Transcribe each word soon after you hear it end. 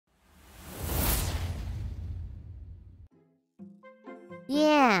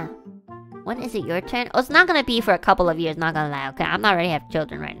Yeah. When is it your turn? Oh, it's not gonna be for a couple of years, not gonna lie, okay? I'm not ready to have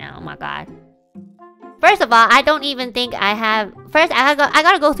children right now, oh my god. First of all, I don't even think I have... First, I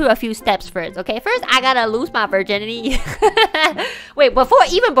gotta go through a few steps first, okay? First, I gotta lose my virginity. Wait,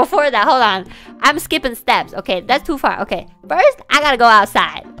 even before that, hold on. I'm skipping steps, okay? That's too far, okay. First, I gotta go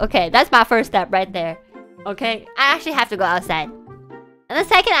outside, okay? That's my first step right there, okay? I actually have to go outside. And the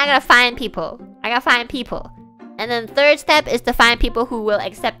second, I gotta find people. And then the third step is to find people who will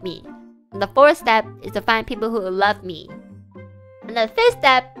accept me. And the fourth step is to find people who will love me. And the fifth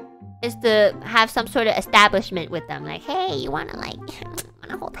step is to have some sort of establishment with them. Like, hey, you wanna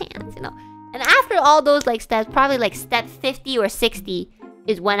hold hands, you know? And after all those like steps, probably like step 50 or 60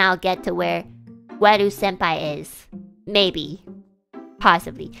 is when I'll get to where Weru Senpai is. Maybe.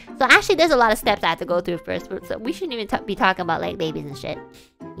 Possibly. So actually there's a lot of steps I have to go through first. So we shouldn't even be talking about like babies and shit.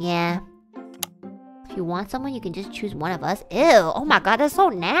 Yeah. If you want someone, you can just choose one of us. Ew. Oh my god, that's so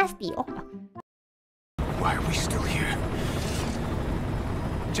nasty. Oh my... Why are we still here?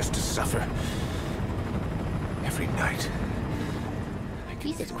 Just to suffer. Every night.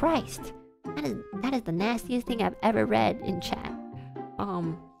 Jesus Christ. That is the nastiest thing I've ever read in chat. Why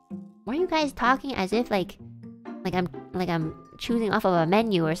are you guys talking as if like I'm choosing off of a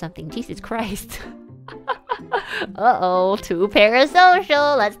menu or something? Jesus Christ. Uh-oh, too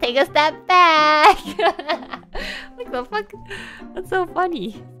parasocial. Let's take a step back. Like the fuck? That's so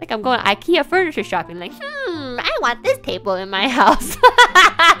funny. Like I'm going IKEA furniture shopping. Like, I want this table in my house.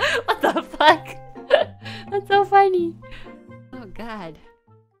 What the